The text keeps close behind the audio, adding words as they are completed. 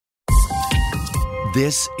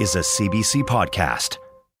This is a CBC podcast.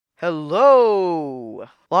 Hello!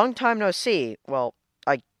 Long time no see. Well,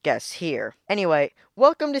 I guess here. Anyway,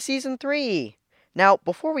 welcome to Season 3! Now,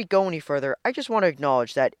 before we go any further, I just want to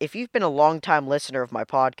acknowledge that if you've been a long-time listener of my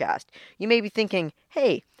podcast, you may be thinking,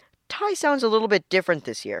 hey, Ty sounds a little bit different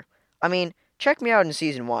this year. I mean, check me out in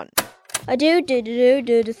Season 1. A do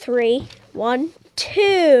 3, 1,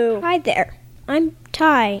 2. Hi there, I'm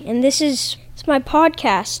Ty, and this is my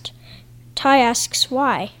podcast. Ty Asks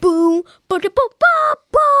Why. Boom, ba da ba ba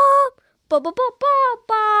ba ba ba ba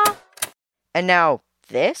ba. And now,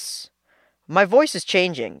 this? My voice is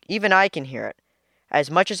changing. Even I can hear it. As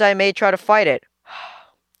much as I may try to fight it,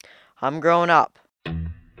 I'm growing up.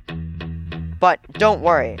 But don't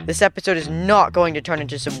worry, this episode is not going to turn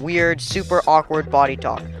into some weird, super awkward body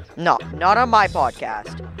talk. No, not on my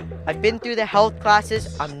podcast. I've been through the health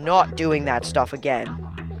classes, I'm not doing that stuff again.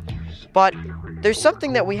 But there's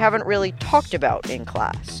something that we haven't really talked about in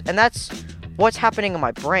class, and that's what's happening in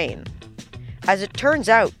my brain. As it turns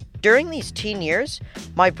out, during these teen years,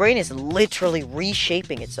 my brain is literally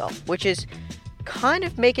reshaping itself, which is kind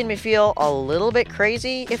of making me feel a little bit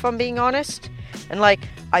crazy, if I'm being honest. And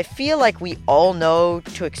I feel like we all know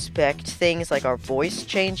to expect things like our voice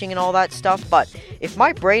changing and all that stuff, but if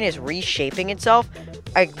my brain is reshaping itself,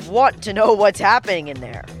 I want to know what's happening in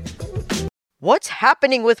there. What's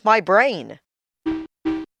happening with my brain?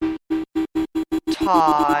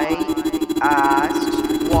 Ty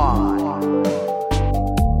Asks Why.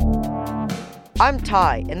 I'm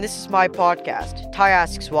Ty, and this is my podcast, Ty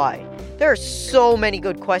Asks Why. There are so many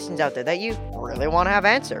good questions out there that you really want to have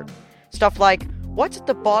answered. Stuff like, what's at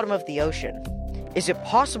the bottom of the ocean? Is it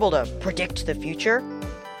possible to predict the future?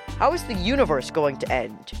 How is the universe going to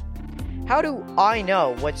end? How do I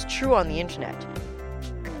know what's true on the internet?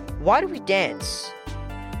 Why do we dance?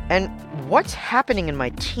 And what's happening in my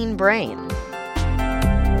teen brain?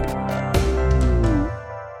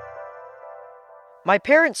 My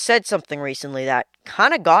parents said something recently that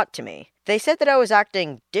kind of got to me. They said that I was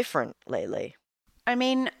acting different lately. I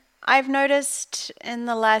mean, I've noticed in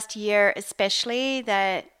the last year especially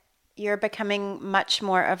that you're becoming much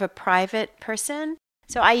more of a private person.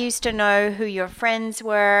 So I used to know who your friends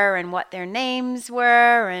were and what their names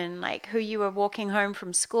were and who you were walking home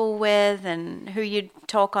from school with and who you'd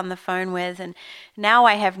talk on the phone with. And now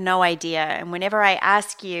I have no idea. And whenever I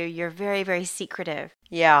ask you, you're very, very secretive.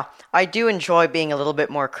 Yeah, I do enjoy being a little bit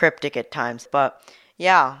more cryptic at times. But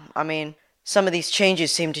yeah, I mean, some of these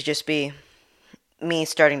changes seem to just be me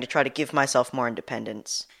starting to try to give myself more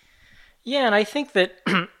independence. Yeah, and I think that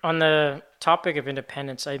on the topic of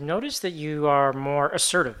independence, I've noticed that you are more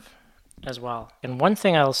assertive as well. And one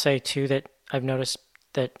thing I'll say too that I've noticed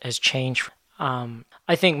that has changed,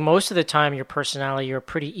 I think most of the time your personality, you're a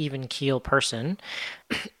pretty even-keel person,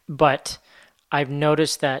 but I've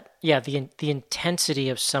noticed that, the intensity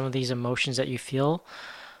of some of these emotions that you feel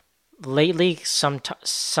lately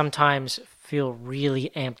sometimes feel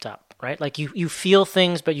really amped up. Right? You feel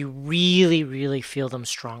things, but you really, really feel them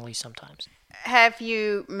strongly sometimes. Have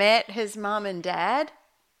you met his mom and dad?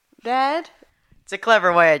 Dad? It's a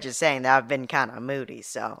clever way of just saying that I've been kind of moody,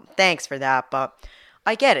 so thanks for that. But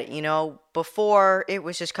I get it, before it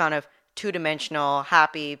was just kind of two-dimensional,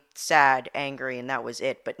 happy, sad, angry, and that was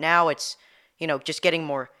it. But now it's, just getting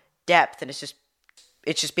more depth, and it's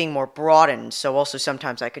just being more broadened. So also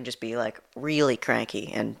sometimes I can just be really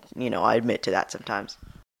cranky, and, I admit to that sometimes.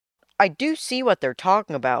 I do see what they're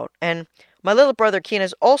talking about, and my little brother Keen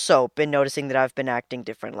has also been noticing that I've been acting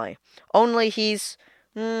differently. Only he's,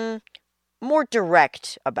 more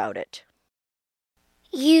direct about it.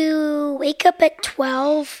 You wake up at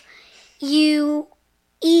 12, you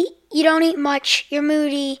don't eat much, you're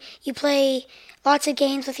moody, you play lots of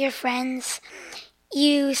games with your friends,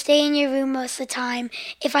 you stay in your room most of the time.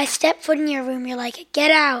 If I step foot in your room, you're like, get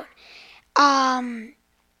out. And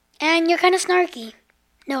you're kind of snarky.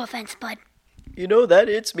 No offense, bud. That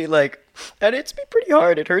hits me pretty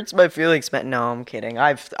hard. It hurts my feelings, man. No, I'm kidding.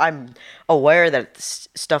 I'm aware that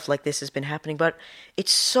stuff like this has been happening, but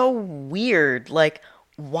it's so weird.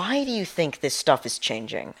 Why do you think this stuff is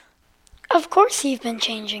changing? Of course you've been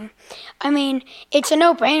changing. I mean, it's a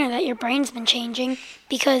no-brainer that your brain's been changing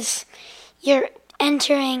because you're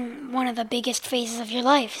entering one of the biggest phases of your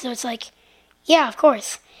life. So it's yeah, of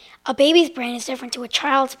course. A baby's brain is different to a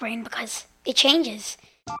child's brain because it changes.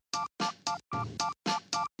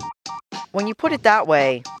 When you put it that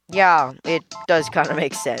way, yeah, it does kind of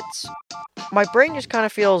make sense. My brain just kind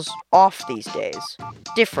of feels off these days.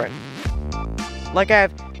 Different. I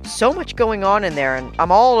have so much going on in there, and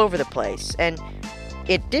I'm all over the place, and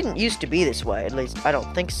it didn't used to be this way, at least I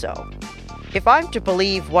don't think so. If I'm to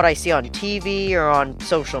believe what I see on TV or on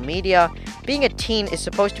social media, being a teen is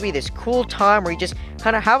supposed to be this cool time where you just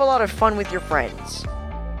kind of have a lot of fun with your friends.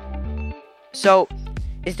 So,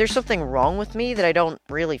 is there something wrong with me that I don't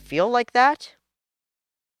really feel like that?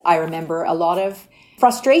 I remember a lot of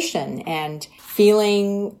frustration and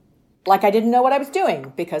feeling like I didn't know what I was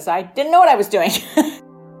doing because I didn't know what I was doing.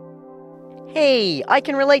 Hey, I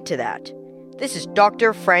can relate to that. This is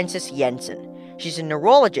Dr. Frances Jensen. She's a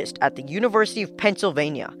neurologist at the University of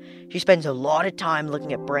Pennsylvania. She spends a lot of time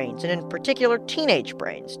looking at brains, and in particular teenage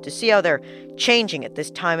brains, to see how they're changing at this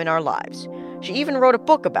time in our lives. She even wrote a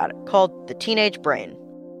book about it called The Teenage Brain.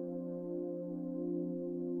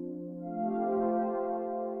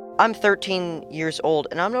 I'm 13 years old,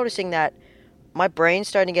 and I'm noticing that my brain's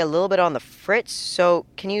starting to get a little bit on the fritz, so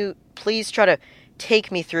can you please try to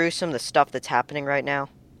take me through some of the stuff that's happening right now?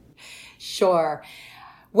 Sure.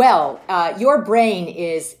 Well, your brain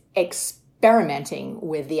is experimenting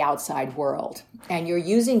with the outside world, and you're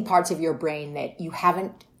using parts of your brain that you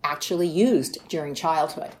haven't actually used during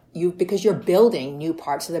childhood. Because you're building new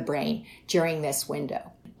parts of the brain during this window.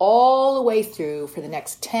 All the way through for the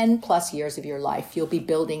next 10 plus years of your life, you'll be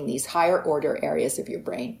building these higher order areas of your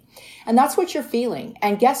brain. And that's what you're feeling.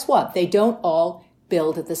 And guess what? They don't all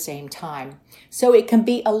build at the same time. So it can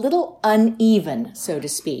be a little uneven, so to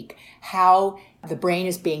speak, how the brain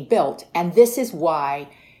is being built. And this is why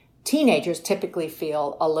teenagers typically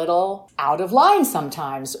feel a little out of line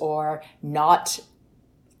sometimes, or not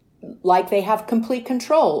like they have complete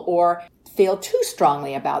control, or feel too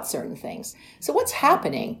strongly about certain things. So what's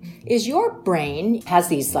happening is your brain has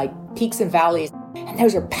these like peaks and valleys, and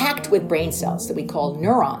those are packed with brain cells that we call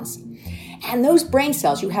neurons. And those brain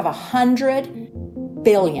cells, you have 100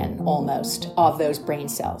 billion almost of those brain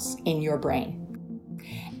cells in your brain.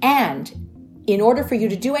 And in order for you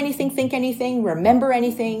to do anything, think anything, remember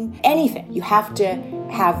anything, you have to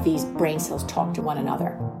have these brain cells talk to one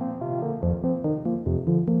another.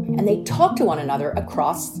 And they talk to one another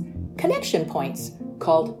across connection points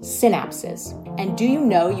called synapses. And do you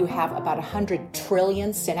know you have about 100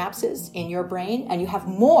 trillion synapses in your brain? And you have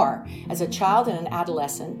more as a child and an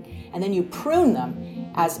adolescent, and then you prune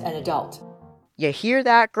them as an adult. You hear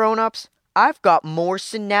that, grown-ups? I've got more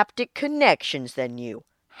synaptic connections than you.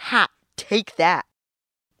 Ha! Take that.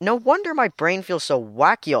 No wonder my brain feels so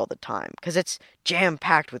wacky all the time, because it's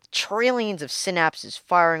jam-packed with trillions of synapses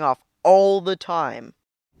firing off all the time.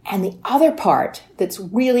 And the other part that's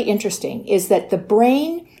really interesting is that the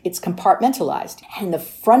brain, it's compartmentalized. And the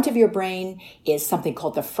front of your brain is something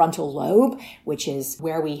called the frontal lobe, which is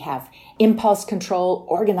where we have impulse control,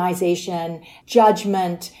 organization,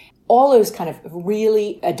 judgment, all those kind of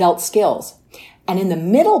really adult skills. And in the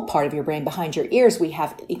middle part of your brain, behind your ears, we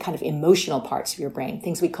have kind of emotional parts of your brain,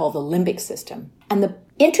 things we call the limbic system. And the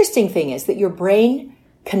interesting thing is that your brain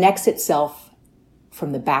connects itself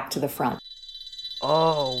from the back to the front.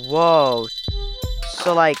 Oh, whoa.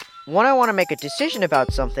 So, like, when I want to make a decision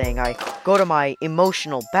about something, I go to my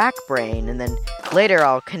emotional back brain, and then later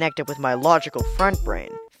I'll connect it with my logical front brain.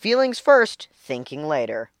 Feelings first, thinking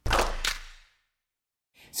later.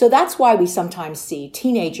 So that's why we sometimes see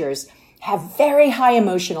teenagers have very high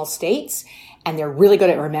emotional states, and they're really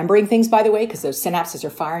good at remembering things, by the way, because those synapses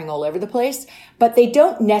are firing all over the place, but they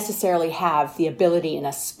don't necessarily have the ability in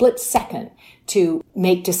a split second to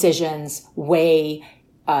make decisions, weigh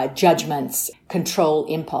judgments, control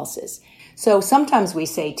impulses. So sometimes we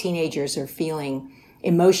say teenagers are feeling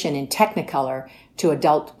emotion in technicolor to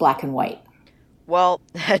adult black and white. Well,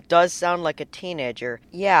 that does sound like a teenager.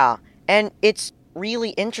 Yeah, and it's really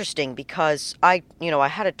interesting because I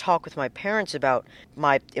had a talk with my parents about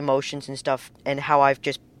my emotions and stuff and how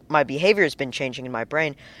my behavior has been changing in my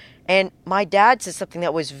brain. And my dad said something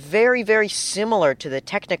that was very, very similar to the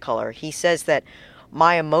Technicolor. He says that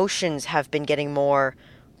my emotions have been getting more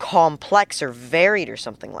complex or varied or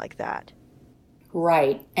something like that.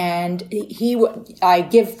 Right. And I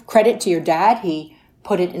give credit to your dad. He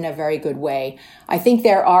put it in a very good way. I think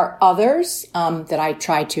there are others that I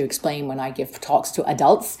try to explain when I give talks to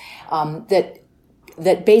adults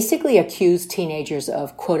that basically accuse teenagers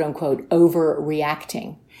of quote unquote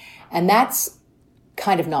overreacting. And that's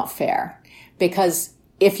kind of not fair, because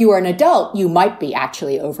if you are an adult, you might be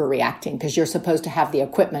actually overreacting because you're supposed to have the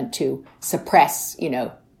equipment to suppress,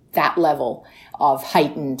 that level of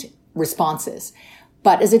heightened responses.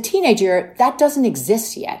 But as a teenager, that doesn't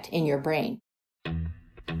exist yet in your brain.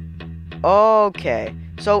 Okay,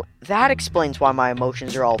 so that explains why my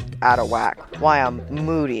emotions are all out of whack, why I'm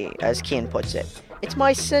moody, as Kian puts it. It's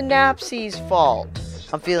my synapses' fault.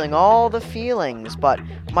 I'm feeling all the feelings, but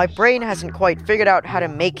my brain hasn't quite figured out how to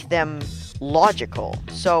make them logical.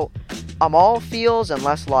 So, I'm all feels and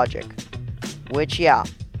less logic. Which, yeah,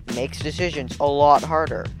 makes decisions a lot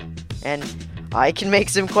harder. And I can make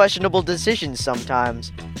some questionable decisions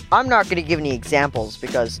sometimes. I'm not going to give any examples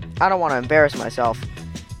because I don't want to embarrass myself.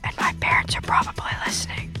 And my parents are probably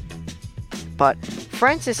listening. But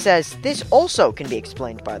Francis says this also can be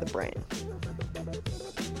explained by the brain.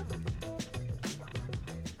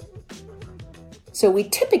 So we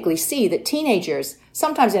typically see that teenagers,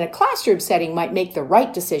 sometimes in a classroom setting, might make the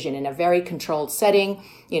right decision in a very controlled setting.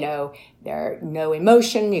 There's no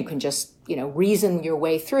emotion. You can just, reason your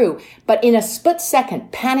way through. But in a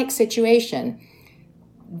split-second panic situation,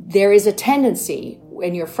 there is a tendency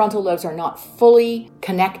when your frontal lobes are not fully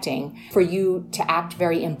connecting for you to act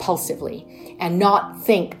very impulsively and not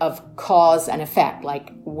think of cause and effect.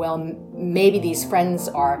 Like, well, maybe these friends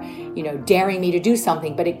are, daring me to do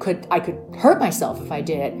something, but I could hurt myself if I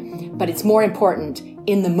did it. But it's more important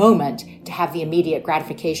in the moment to have the immediate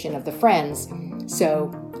gratification of the friends.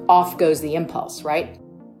 So off goes the impulse, right?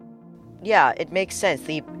 Yeah, it makes sense.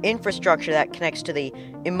 The infrastructure that connects to the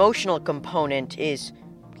emotional component is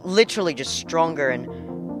literally just stronger and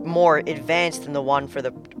more advanced than the one for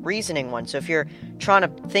the reasoning one. So if you're trying to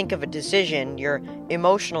think of a decision, your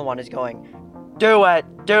emotional one is going, do it,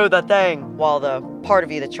 do the thing, while the part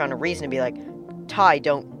of you that's trying to reason and be like, Ty,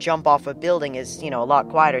 don't jump off a building is, a lot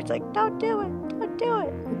quieter. It's like, don't do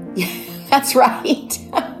it. That's right.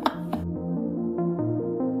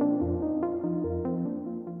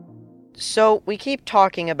 So we keep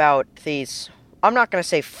talking about these, I'm not going to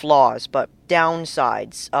say flaws, but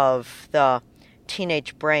downsides of the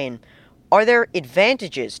teenage brain. Are there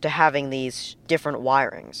advantages to having these different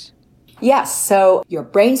wirings? Yes. So your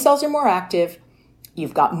brain cells are more active.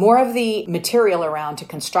 You've got more of the material around to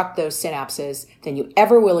construct those synapses than you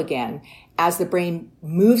ever will again. As the brain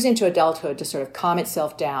moves into adulthood to sort of calm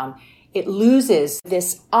itself down, it loses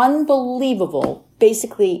this unbelievable,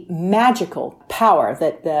 basically magical power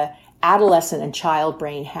that the adolescent and child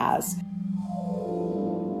brain has,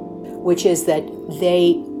 which is that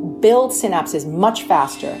they build synapses much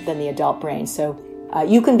faster than the adult brain. So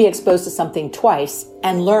you can be exposed to something twice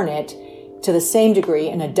and learn it to the same degree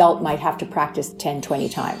an adult might have to practice 10, 20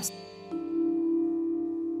 times.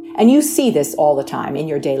 And you see this all the time in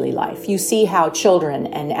your daily life. You see how children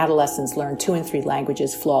and adolescents learn 2 and 3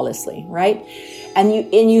 languages flawlessly, right? And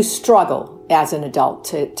you struggle as an adult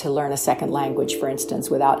to learn a second language, for instance,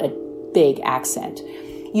 without a big accent.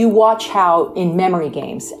 You watch how in memory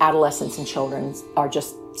games, adolescents and children are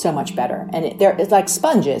just so much better. And it's like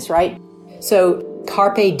sponges, right? So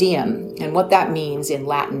carpe diem, and what that means in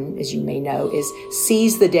Latin, as you may know, is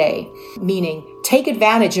seize the day, meaning take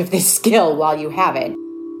advantage of this skill while you have it.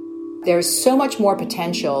 There's so much more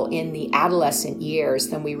potential in the adolescent years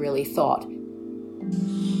than we really thought.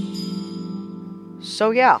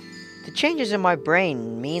 So yeah, the changes in my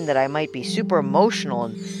brain mean that I might be super emotional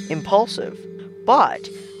and impulsive, but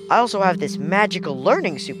I also have this magical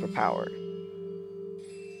learning superpower.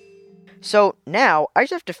 So now I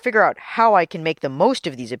just have to figure out how I can make the most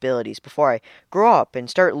of these abilities before I grow up and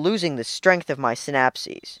start losing the strength of my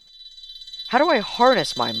synapses. How do I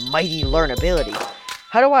harness my mighty learnability?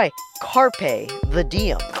 How do I carpe the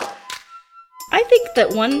diem? I think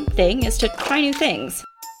that one thing is to try new things.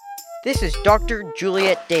 This is Dr.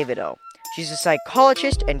 Juliet Davidow. She's a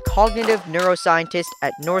psychologist and cognitive neuroscientist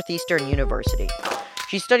at Northeastern University.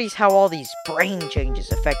 She studies how all these brain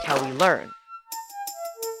changes affect how we learn.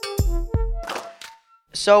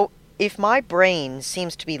 So, if my brain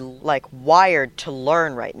seems to be wired to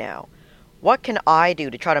learn right now, what can I do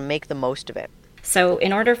to try to make the most of it? So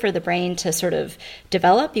in order for the brain to sort of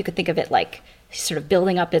develop, you could think of it like sort of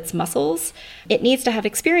building up its muscles. It needs to have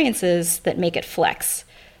experiences that make it flex.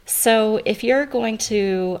 So if you're going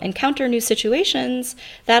to encounter new situations,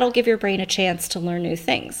 that'll give your brain a chance to learn new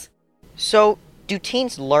things. So do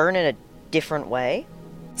teens learn in a different way?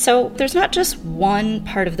 So there's not just one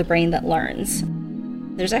part of the brain that learns.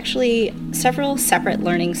 There's actually several separate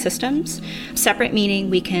learning systems. Separate meaning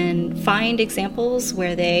we can find examples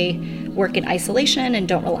where they work in isolation and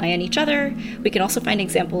don't rely on each other. We can also find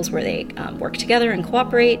examples where they work together and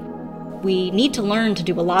cooperate. We need to learn to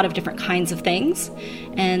do a lot of different kinds of things,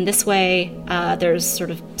 and this way there's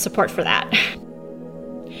sort of support for that.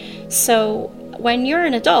 So when you're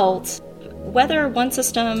an adult, whether one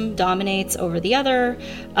system dominates over the other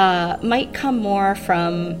might come more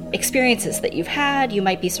from experiences that you've had. You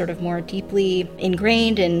might be sort of more deeply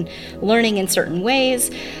ingrained in learning in certain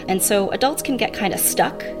ways. And so adults can get kind of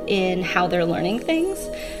stuck in how they're learning things,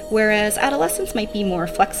 whereas adolescents might be more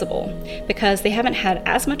flexible because they haven't had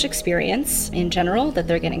as much experience in general that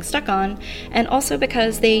they're getting stuck on, and also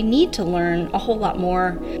because they need to learn a whole lot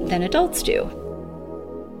more than adults do.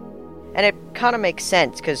 And it kind of makes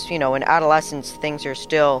sense because, in adolescence, things are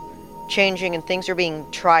still changing and things are being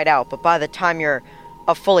tried out. But by the time you're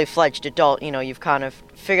a fully fledged adult, you've kind of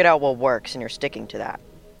figured out what works and you're sticking to that.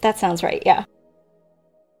 That sounds right, yeah.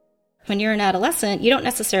 When you're an adolescent, you don't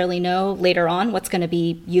necessarily know later on what's going to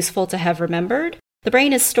be useful to have remembered. The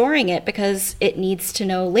brain is storing it because it needs to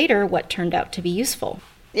know later what turned out to be useful.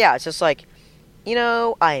 Yeah, it's just like,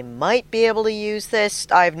 I might be able to use this.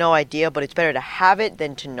 I have no idea, but it's better to have it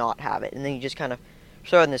than to not have it. And then you just kind of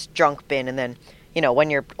throw it in this junk bin. And then, when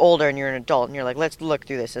you're older and you're an adult and you're like, let's look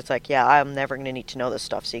through this. It's like, yeah, I'm never going to need to know this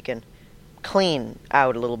stuff. So you can clean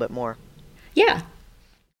out a little bit more. Yeah.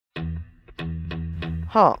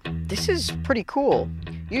 Huh. This is pretty cool.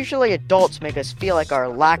 Usually adults make us feel like our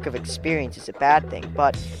lack of experience is a bad thing,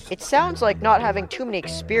 but it sounds like not having too many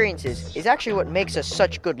experiences is actually what makes us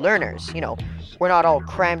such good learners. We're not all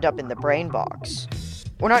crammed up in the brain box.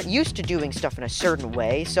 We're not used to doing stuff in a certain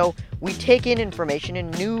way, so we take in information in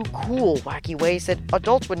new, cool, wacky ways that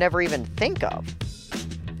adults would never even think of.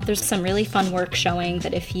 There's some really fun work showing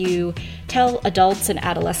that if you tell adults and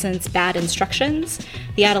adolescents bad instructions,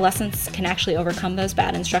 the adolescents can actually overcome those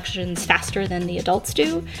bad instructions faster than the adults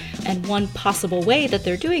do. And one possible way that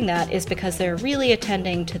they're doing that is because they're really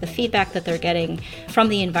attending to the feedback that they're getting from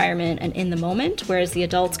the environment and in the moment, whereas the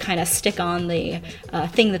adults kind of stick on the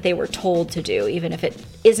thing that they were told to do, even if it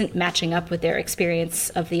isn't matching up with their experience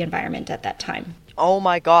of the environment at that time. Oh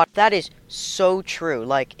my god, that is so true.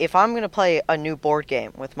 Like, if I'm going to play a new board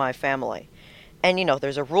game with my family, and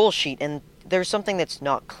there's a rule sheet, and there's something that's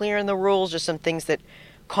not clear in the rules, just some things that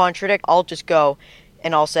contradict, I'll just go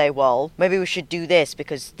and I'll say, well, maybe we should do this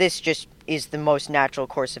because this just is the most natural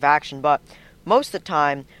course of action. But most of the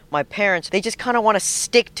time, my parents, they just kind of want to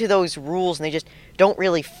stick to those rules and they just don't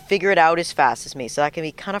really figure it out as fast as me. So that can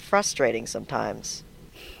be kind of frustrating sometimes.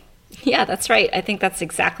 Yeah, that's right. I think that's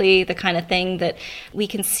exactly the kind of thing that we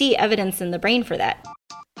can see evidence in the brain for that.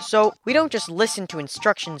 So we don't just listen to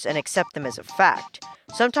instructions and accept them as a fact.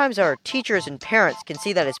 Sometimes our teachers and parents can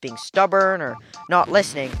see that as being stubborn or not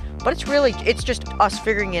listening, but it's just us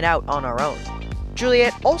figuring it out on our own.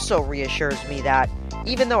 Juliet also reassures me that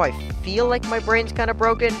even though I feel like my brain's kind of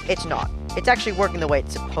broken, it's not. It's actually working the way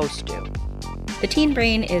it's supposed to. The teen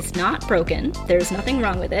brain is not broken. There's nothing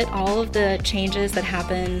wrong with it. All of the changes that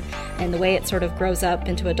happen and the way it sort of grows up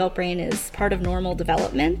into adult brain is part of normal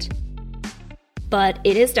development. But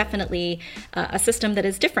it is definitely a system that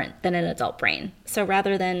is different than an adult brain. So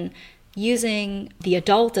rather than using the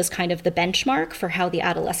adult as kind of the benchmark for how the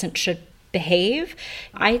adolescent should behave,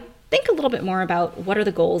 I think a little bit more about what are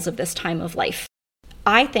the goals of this time of life.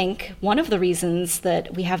 I think one of the reasons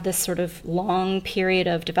that we have this sort of long period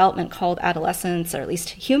of development called adolescence, or at least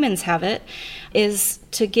humans have it, is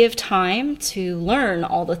to give time to learn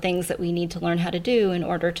all the things that we need to learn how to do in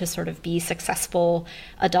order to sort of be successful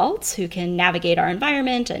adults who can navigate our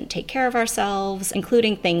environment and take care of ourselves,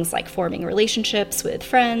 including things like forming relationships with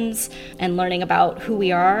friends and learning about who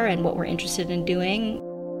we are and what we're interested in doing.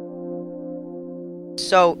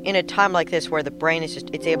 So in a time like this where the brain is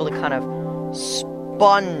it's able to kind of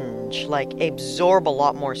sponge, like absorb a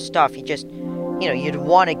lot more stuff, you'd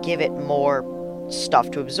want to give it more stuff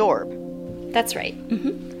to absorb. That's right.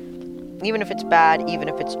 Mm-hmm. Even if it's bad, even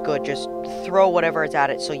if it's good, just throw whatever is at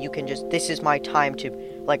it so you can this is my time to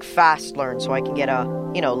fast learn so I can get a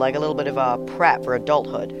little bit of a prep for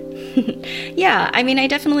adulthood. Yeah, I mean, I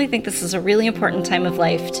definitely think this is a really important time of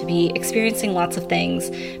life to be experiencing lots of things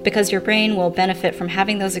because your brain will benefit from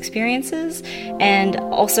having those experiences, and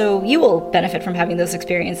also you will benefit from having those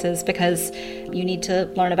experiences because you need to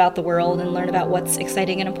learn about the world and learn about what's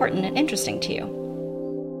exciting and important and interesting to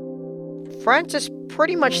you. Frances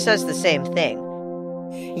pretty much says the same thing.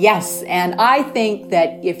 Yes, and I think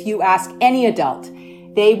that if you ask any adult,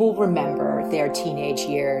 they will remember their teenage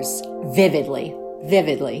years vividly.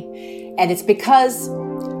 And it's because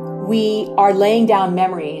we are laying down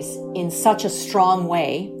memories in such a strong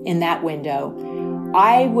way in that window.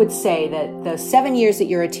 I would say that the 7 years that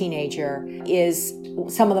you're a teenager is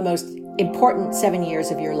some of the most important 7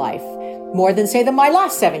 years of your life. More than, say, that my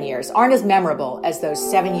last 7 years aren't as memorable as those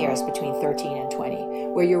 7 years between 13 and 20,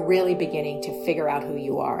 where you're really beginning to figure out who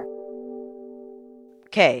you are.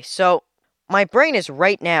 Okay, so My brain is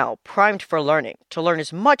right now primed for learning, to learn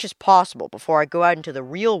as much as possible before I go out into the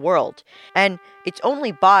real world. And it's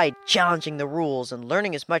only by challenging the rules and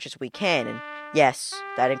learning as much as we can, and yes,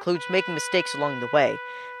 that includes making mistakes along the way,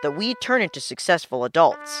 that we turn into successful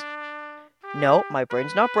adults. No, my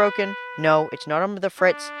brain's not broken. No, it's not on the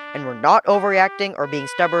fritz, and we're not overreacting or being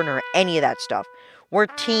stubborn or any of that stuff. We're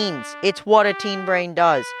teens. It's what a teen brain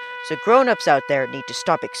does. So grown-ups out there need to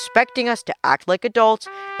stop expecting us to act like adults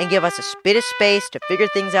and give us a bit of space to figure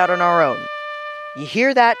things out on our own. You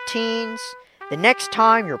hear that, teens? The next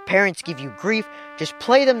time your parents give you grief, just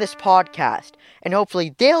play them this podcast, and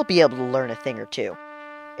hopefully they'll be able to learn a thing or two.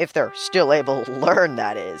 If they're still able to learn,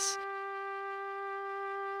 that is.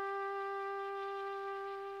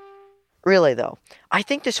 Really, though, I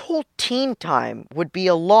think this whole teen time would be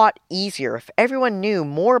a lot easier if everyone knew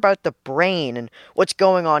more about the brain and what's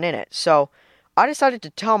going on in it. So, I decided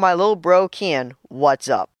to tell my little bro Kian what's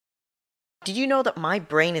up. Did you know that my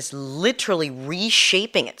brain is literally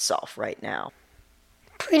reshaping itself right now?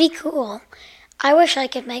 Pretty cool. I wish I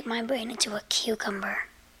could make my brain into a cucumber.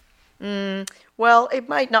 Well, it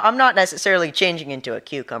might not. I'm not necessarily changing into a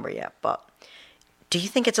cucumber yet, but do you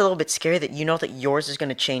think it's a little bit scary that you know that yours is going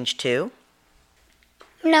to change too?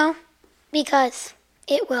 No, because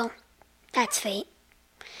it will. That's fate.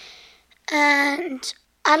 And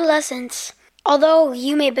adolescence, although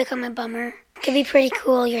you may become a bummer, could be pretty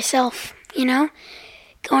cool yourself, you know?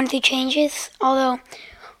 Going through changes. Although,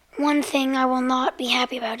 one thing I will not be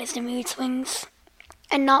happy about is the mood swings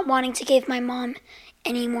and not wanting to give my mom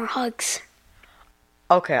any more hugs.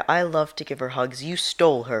 Okay, I love to give her hugs. You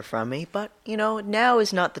stole her from me, but, now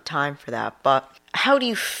is not the time for that. But how do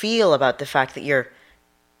you feel about the fact that you're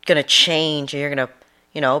going to change and you're going to,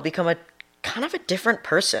 become a kind of a different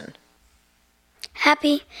person?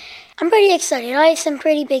 Happy. I'm pretty excited. I have some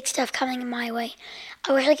pretty big stuff coming my way.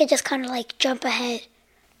 I wish I could just kind of jump ahead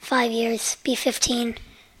 5 years, be 15,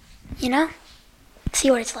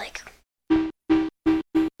 see what it's like.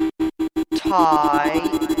 Ty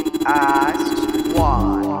asks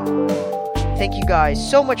why. Thank you guys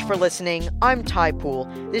so much for listening. I'm Ty Poole.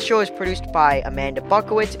 This show is produced by Amanda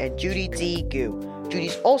Buckowitz and Judy Z. Gu.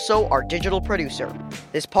 Judy's also our digital producer.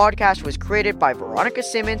 This podcast was created by Veronica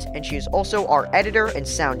Simmons, and she is also our editor and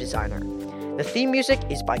sound designer. The theme music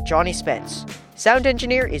is by Johnny Spence. Sound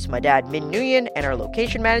engineer is my dad, Min Nguyen, and our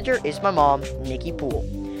location manager is my mom, Nikki Poole.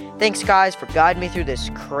 Thanks, guys, for guiding me through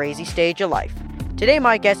this crazy stage of life. Today,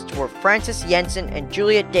 my guests were Francis Jensen and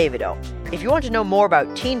Juliet Davido. If you want to know more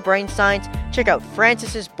about teen brain science, check out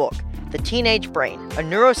Francis's book, The Teenage Brain, a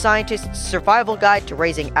neuroscientist's survival guide to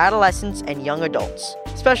raising adolescents and young adults.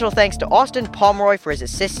 Special thanks to Austin Pomeroy for his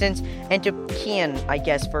assistance, and to Kian, I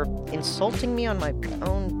guess, for insulting me on my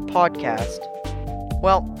own podcast.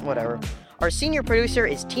 Well, whatever. Our senior producer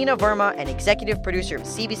is Tina Verma, and executive producer of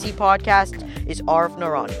CBC Podcasts is Arif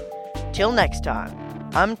Narani. Till next time,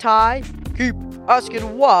 I'm Ty. Keep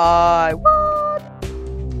asking why. What?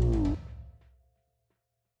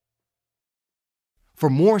 For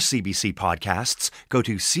more CBC podcasts, go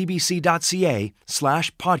to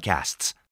cbc.ca/podcasts.